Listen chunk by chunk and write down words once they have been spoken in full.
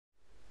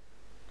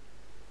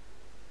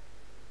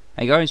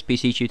Hey guys,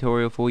 PC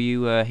tutorial for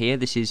you here.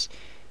 This is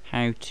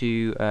how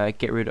to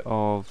get rid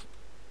of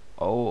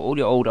all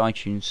your old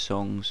iTunes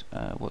songs.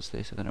 What's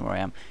this? I don't know where I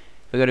am.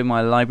 If I go to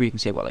my library, you can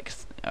see I've got like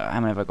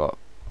how many have I got?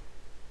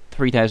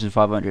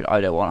 3,500.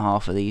 I don't want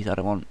half of these. I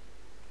don't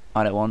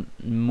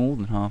want more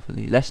than half of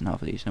these. Less than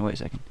half of these. No, wait a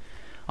second.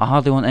 I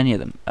hardly want any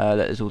of them.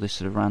 There's all this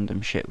sort of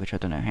random shit which I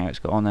don't know how it's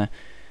got on there.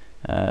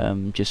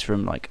 Just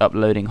from like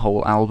uploading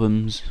whole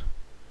albums.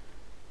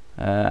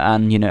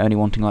 And only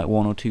wanting like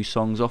 1 or 2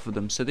 songs off of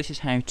them. So this is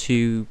how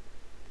to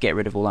get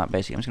rid of all that.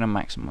 Basically, I'm just going to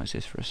maximize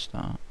this for a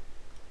start.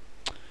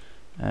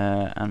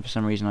 And for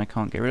some reason I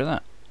can't get rid of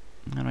that.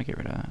 How do I get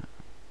rid of that?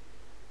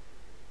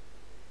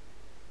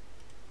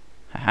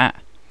 Haha.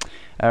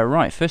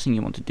 Right, first thing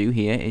you want to do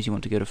here is you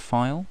want to go to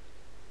File,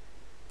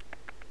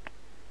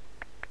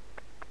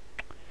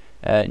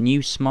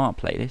 New Smart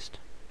Playlist,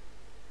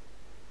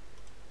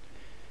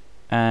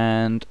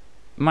 and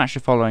match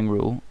the following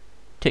rule.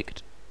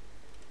 Ticked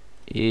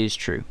is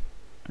true.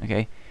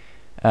 Okay.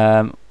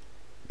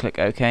 Click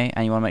OK,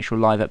 and you want to make sure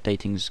live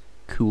updating's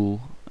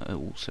cool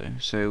also.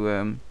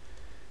 So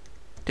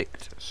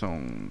ticked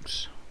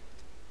songs.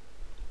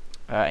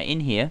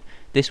 In here,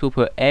 this will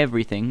put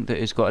everything that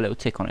has got a little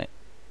tick on it.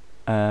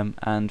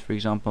 And for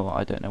example,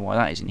 I don't know why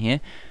that is in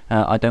here.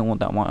 I don't want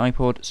that on my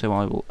iPod, so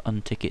I will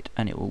untick it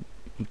and it will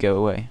go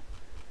away.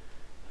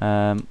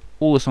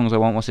 All the songs I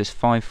want was this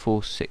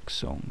 546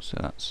 songs, so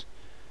that's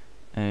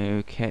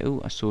okay. Oh,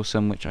 I saw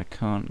some which I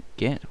can't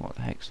get. What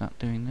the heck's that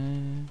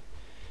doing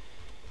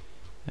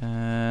there?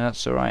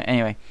 That's alright.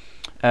 Anyway,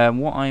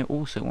 what I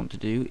also want to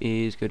do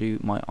is go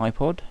to my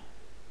iPod,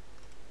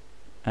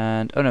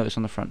 and oh no, it's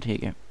on the front. Here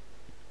you go.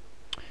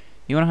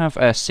 You want to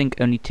have sync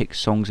only tick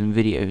songs and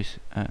videos.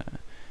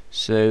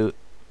 So,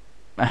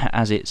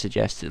 as it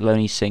suggests, it'll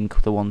only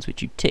sync the ones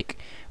which you tick,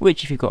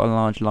 which, if you've got a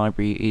large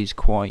library, is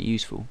quite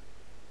useful.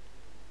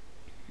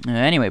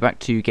 Anyway, back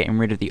to getting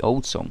rid of the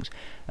old songs.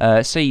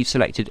 Say you've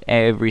selected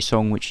every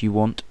song which you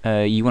want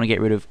to get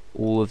rid of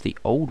all of the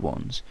old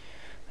ones.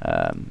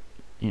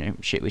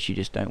 Shit which you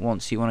just don't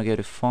want. So you want to go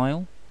to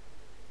File,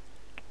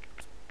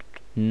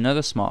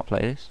 another Smart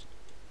Playlist,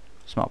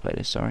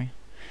 sorry.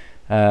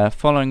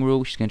 Following rule,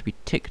 which is going to be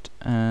ticked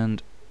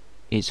and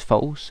is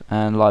false,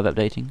 and live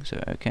updating,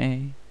 so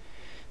okay.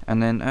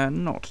 And then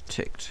not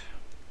ticked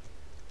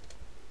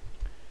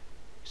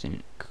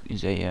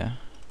is a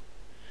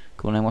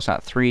cool name. What's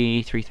that?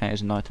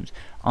 3,000 items.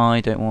 I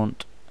don't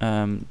want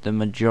the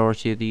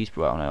majority of these.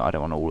 Well, no, I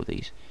don't want all of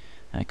these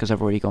because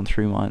I've already gone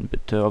through mine.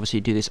 But obviously,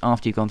 do this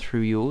after you've gone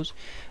through yours.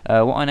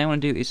 What I now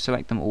want to do is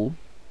select them all,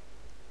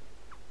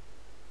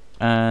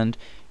 and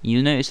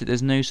you'll notice that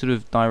there's no sort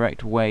of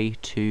direct way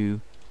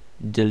to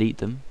delete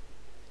them.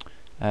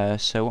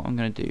 So what I'm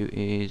going to do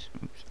is,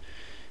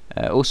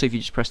 also if you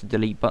just press the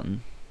delete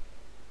button,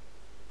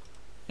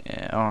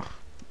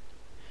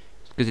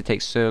 because it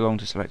takes so long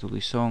to select all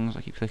these songs,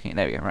 I keep clicking it.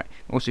 There we go. Right.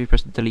 Also, if you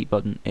press the delete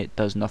button, it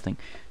does nothing.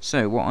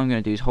 So what I'm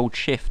going to do is hold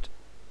Shift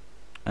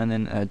and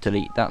then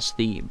delete. That's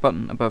the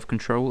button above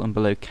Control and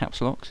below caps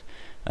locks,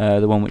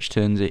 the one which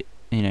turns it,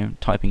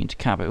 typing into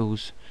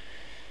capitals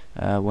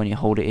when you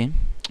hold it in.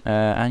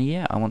 And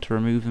yeah, I want to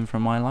remove them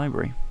from my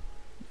library.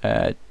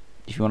 If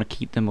you want to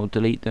keep them or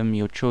delete them,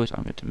 your choice.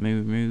 I'm going to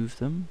remove.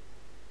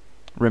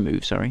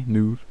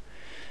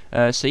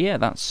 So yeah,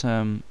 that's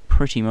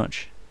pretty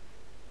much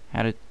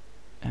how to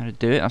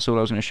do it. That's all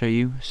I was going to show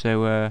you.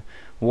 So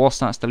whilst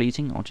that's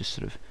deleting, I'll just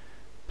sort of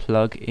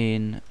plug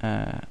in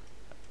a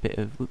bit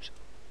of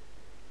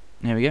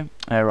there we go.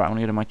 Right, I'm going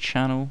to go to my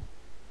channel,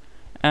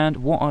 and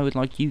what I would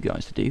like you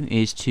guys to do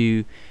is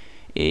to,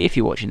 if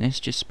you're watching this,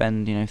 just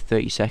spend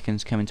 30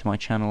 seconds coming to my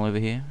channel over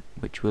here,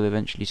 which will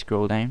eventually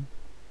scroll down.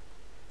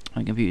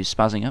 My computer's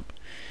spazzing up,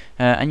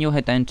 and you'll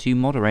head down to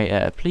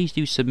moderator. Please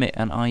do submit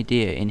an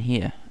idea in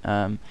here.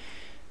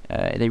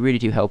 They really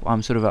do help.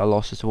 I'm sort of at a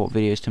loss as to what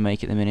videos to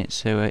make at the minute,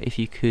 so if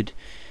you could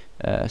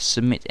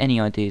submit any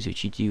ideas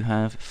which you do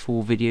have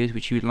for videos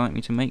which you would like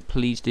me to make,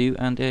 please do.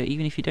 And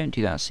even if you don't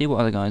do that, see what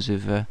other guys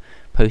have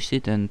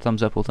posted and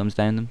thumbs up or thumbs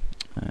down them,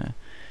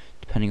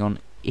 depending on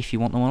if you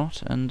want them or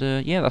not. And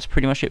yeah, that's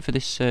pretty much it for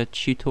this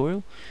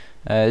tutorial.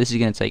 This is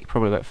going to take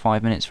probably about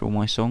 5 minutes for all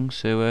my songs,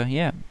 so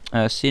yeah,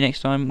 see you next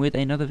time with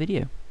another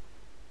video.